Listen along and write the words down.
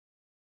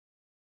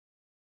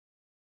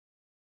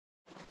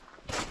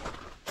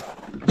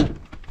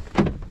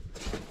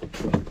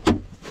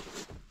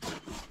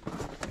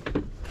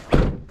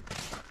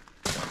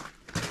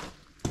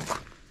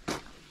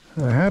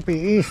So happy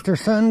Easter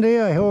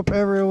Sunday, I hope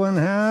everyone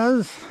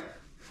has.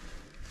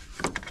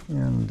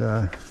 And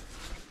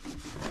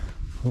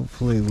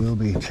hopefully we'll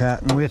be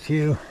chatting with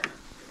you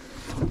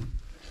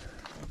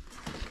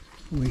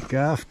week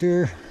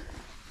after.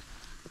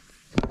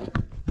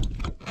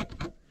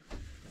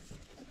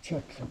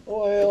 Check some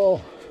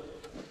oil.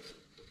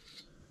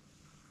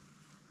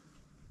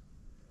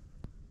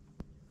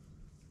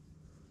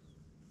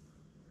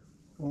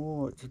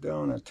 Oh, it's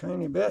down a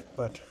tiny bit,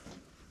 but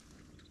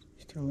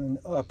still in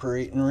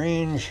operating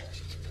range.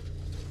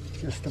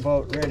 Just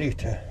about ready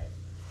to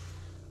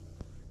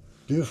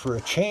do for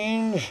a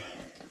change.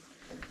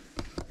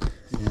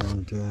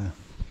 And get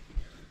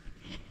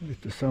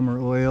the summer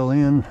oil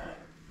in.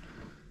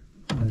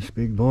 This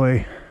big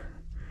boy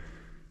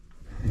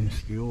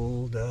is the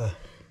old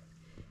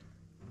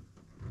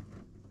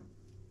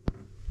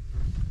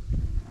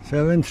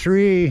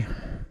 7.3.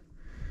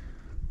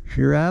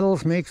 She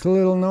rattles, makes a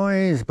little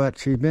noise, but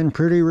she's been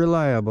pretty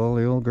reliable.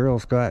 The old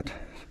girl's got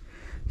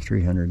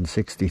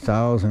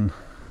 360,000.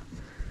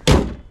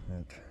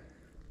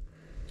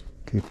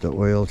 Keep the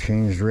oil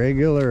changed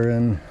regular,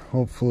 and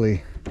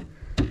hopefully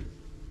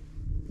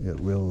it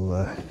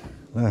will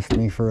last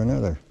me for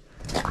another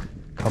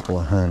couple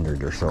of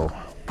hundred or so.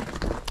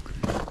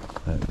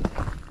 That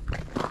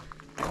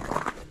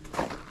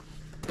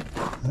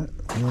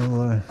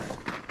will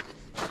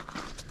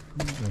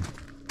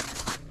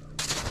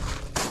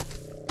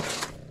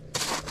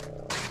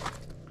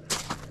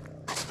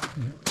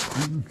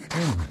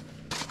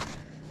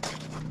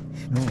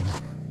snow.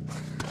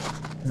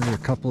 Every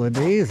couple of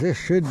days this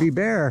should be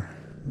bare.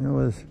 It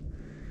was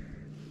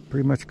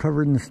pretty much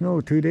covered in snow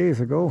 2 days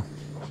ago.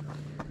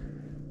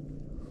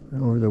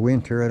 Over the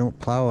winter I don't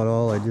plow it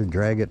all, I just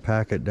drag it,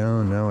 pack it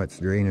down. Now it's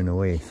draining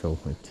away, so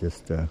it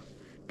just you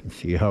can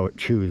see how it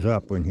chews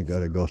up when you got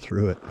to go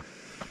through it.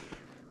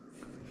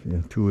 If you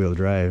have two-wheel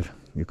drive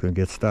you could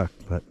get stuck,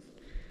 but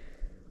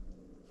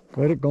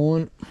got it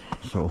going.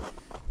 So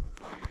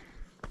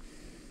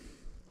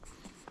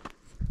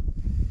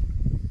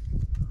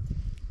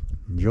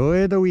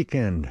enjoy the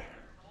weekend.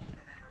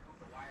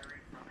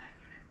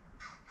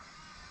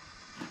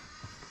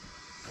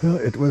 Well,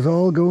 it was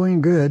all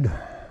going good,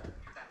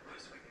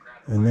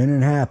 and then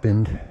it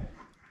happened.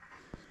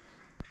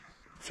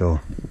 So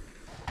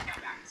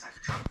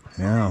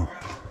now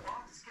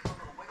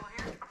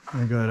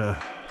I got a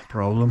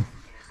problem.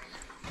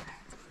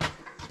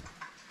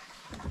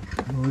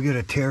 We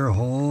gotta tear a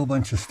whole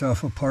bunch of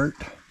stuff apart.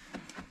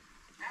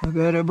 I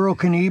got a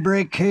broken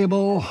e-brake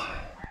cable,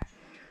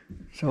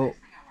 so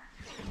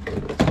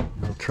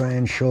I'll try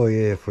and show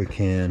you if we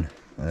can.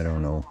 I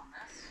don't know.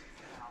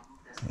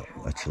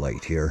 Not much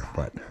light here,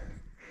 but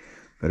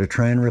gotta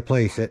try and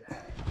replace it.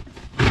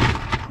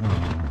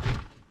 I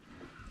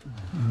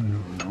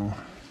don't know.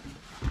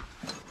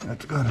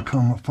 That's gotta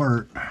come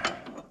apart.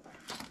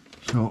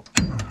 So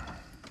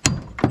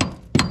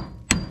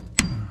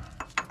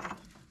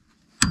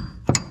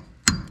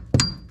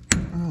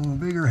a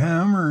bigger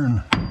hammer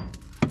and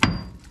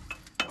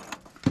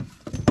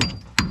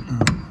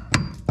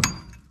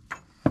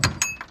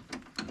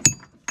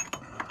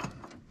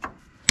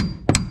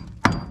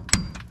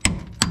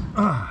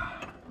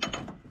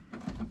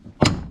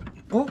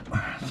oh,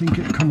 I think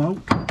it come out.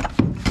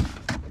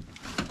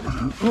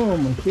 Oh,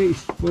 my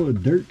face full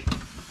of dirt.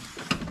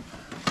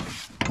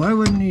 Why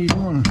wouldn't he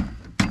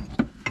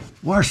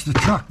wash the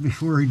truck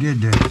before he did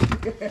this?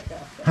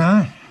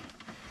 Huh?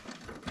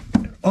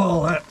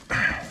 All that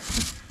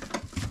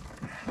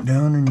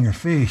down in your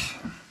face.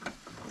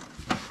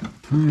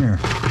 Come here.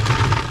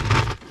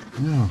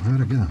 Now,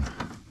 that again.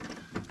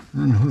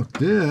 Unhook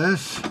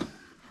this.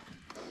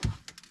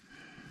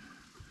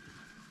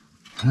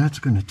 That's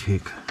going to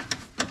take.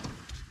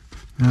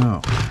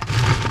 Now,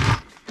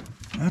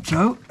 that's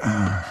out.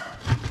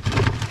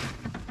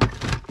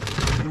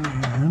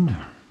 And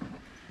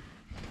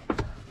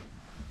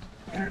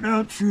get it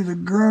out through the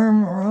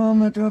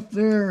grommet up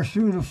there,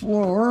 through the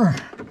floor.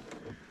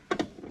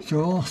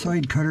 So,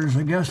 side cutters,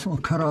 I guess, will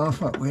cut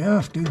off what we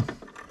have to. See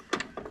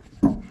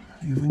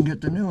if we can get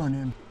the new one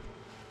in.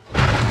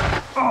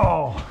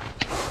 Oh!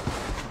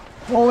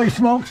 Holy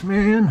smokes,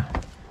 man!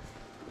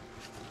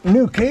 A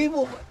new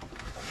cable.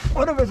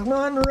 What if it's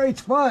not in the right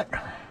spot?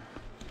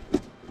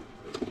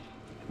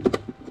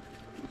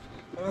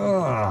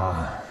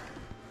 Oh.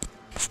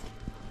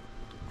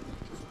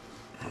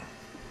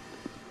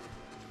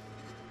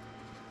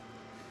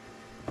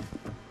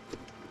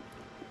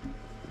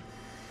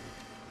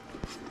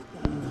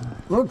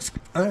 Looks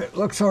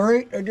all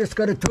right. I just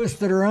got to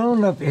twist it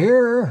around up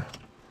here.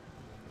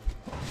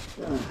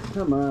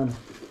 Come on.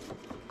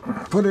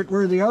 Put it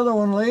where the other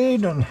one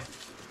laid and.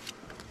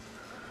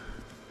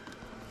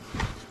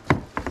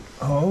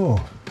 Oh.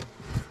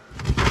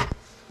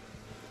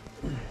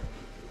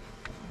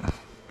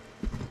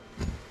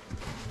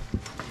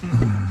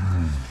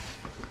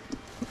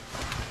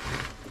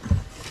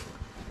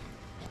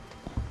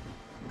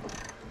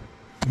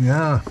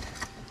 Yeah.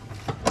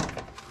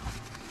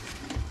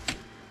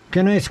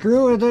 Can I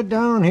screw with it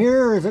down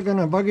here, or is it going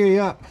to bugger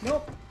you up?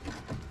 Nope.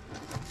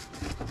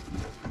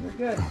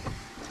 good.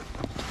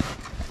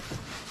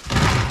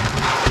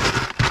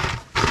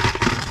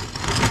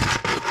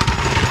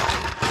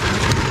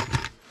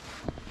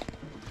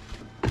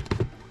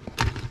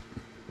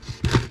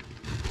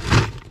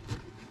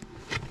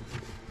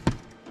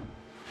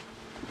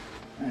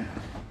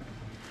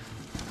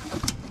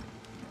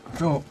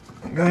 So,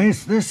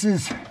 guys, this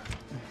is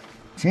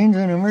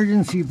changing an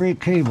emergency brake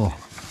cable.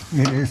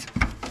 It is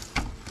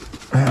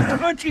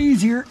much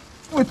easier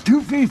with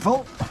two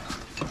people.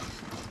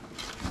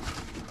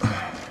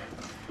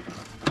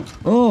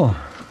 Oh,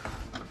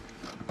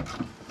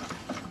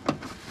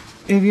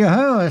 if you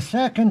have a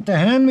second to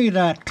hand me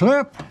that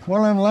clip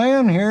while I'm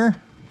laying here.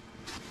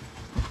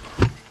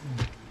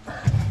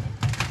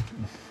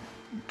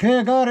 Okay,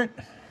 I got it.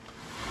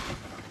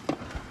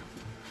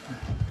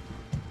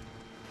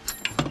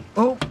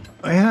 Oh,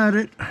 I had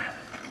it.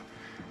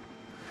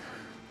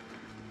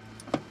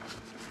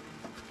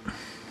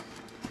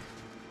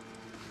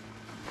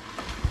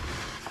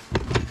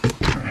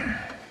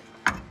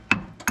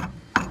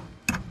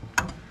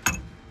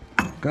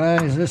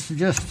 Guys, this is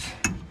just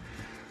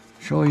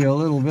show you a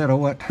little bit of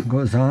what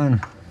goes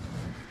on.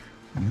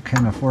 You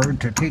can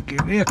afford to take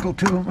your vehicle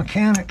to a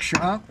mechanic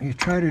shop. You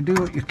try to do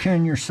what you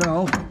can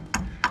yourself.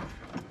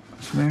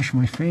 Smash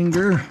my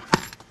finger.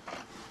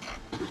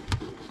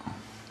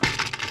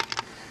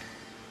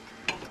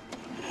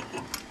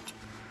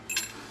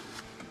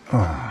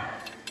 Oh.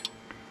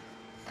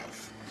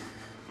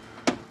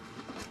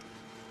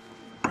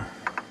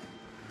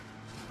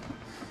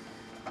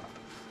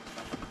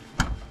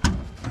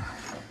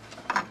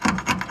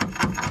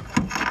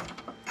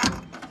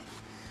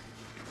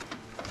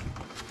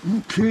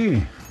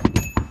 Okay.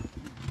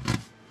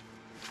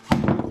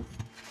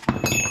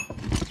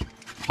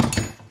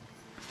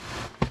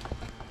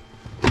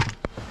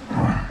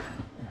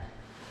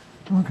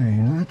 Okay,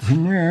 that's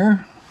in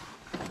there.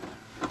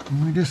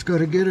 And we just got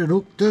to get it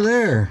hooked to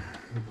there.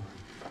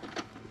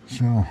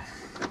 So,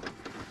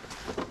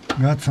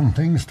 got some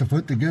things to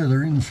put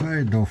together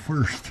inside though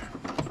first.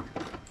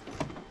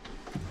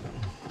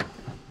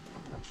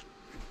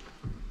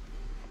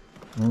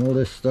 All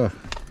this stuff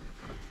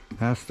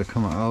has to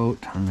come out,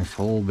 and this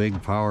whole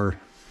big power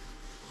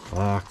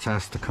box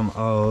has to come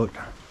out.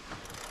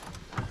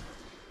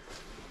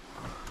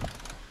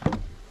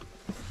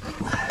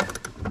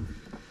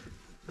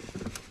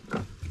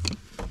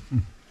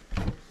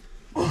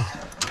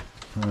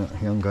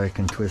 That young guy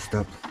can twist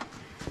up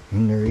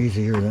in there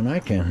easier than I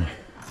can.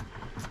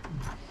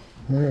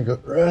 There I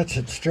got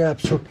ratchet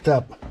straps hooked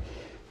up.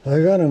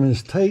 I got them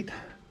as tight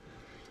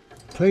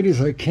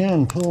as I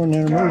can, pulling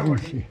an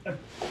emergency.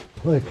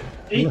 Like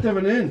 1/8 of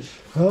an inch.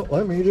 Well,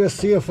 let me just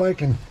see if I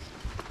can.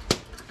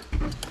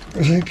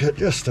 I think it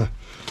just a.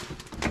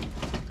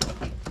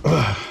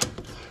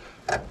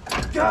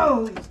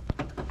 Golly!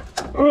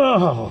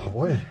 Oh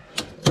boy,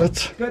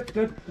 that's Good,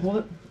 good. Hold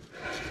it.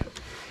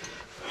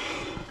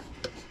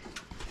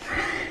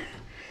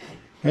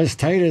 as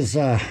tight as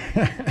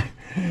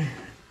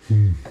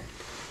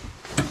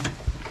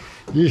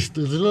these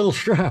little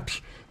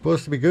straps.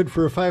 Supposed to be good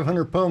for a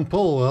 500-pound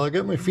pull. Well, I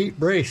got my feet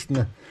braced,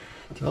 and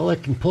that's all I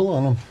can pull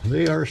on them.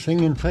 They are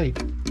singing tight.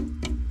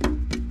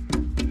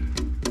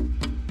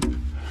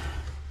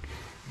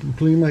 Can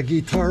clean my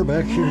guitar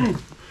back here.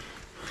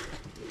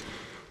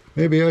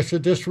 Maybe I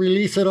should just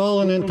release it all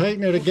and then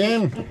tighten it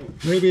again.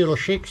 Maybe it'll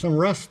shake some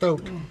rust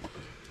out.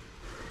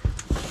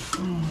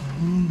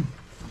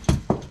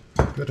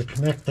 Got to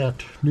connect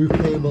that new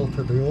cable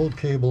to the old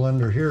cable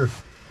under here.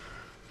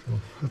 So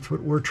that's what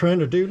we're trying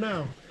to do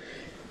now.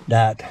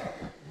 That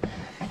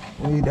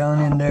way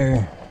down in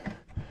there.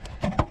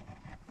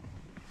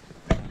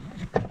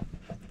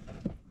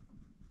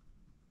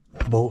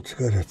 Bolt's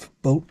got to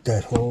bolt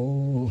that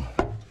whole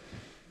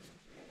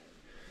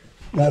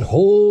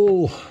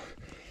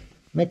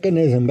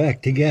mechanism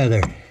back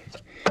together.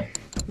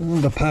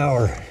 And the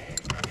power.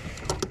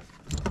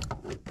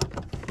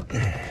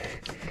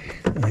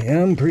 I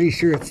am pretty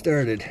sure it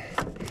started,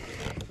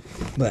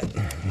 but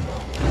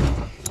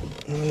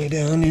way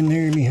down in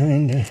there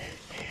behind the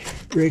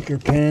breaker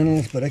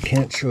panels, but I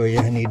can't show you.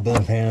 I need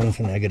both hands,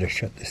 and I gotta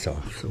shut this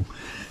off. So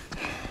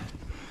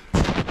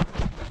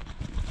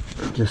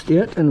just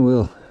it, and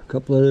a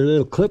couple other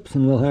little clips,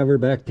 and we'll have her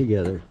back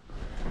together.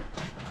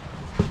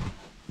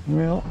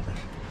 Well,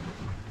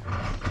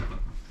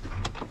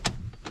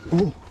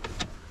 oh,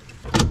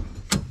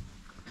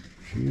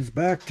 she's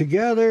back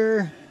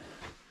together.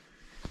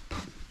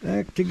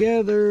 Back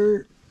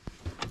together.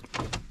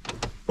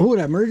 Oh,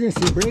 that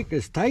emergency brake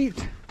is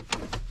tight.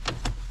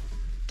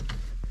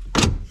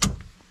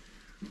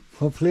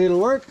 Hopefully it'll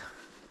work.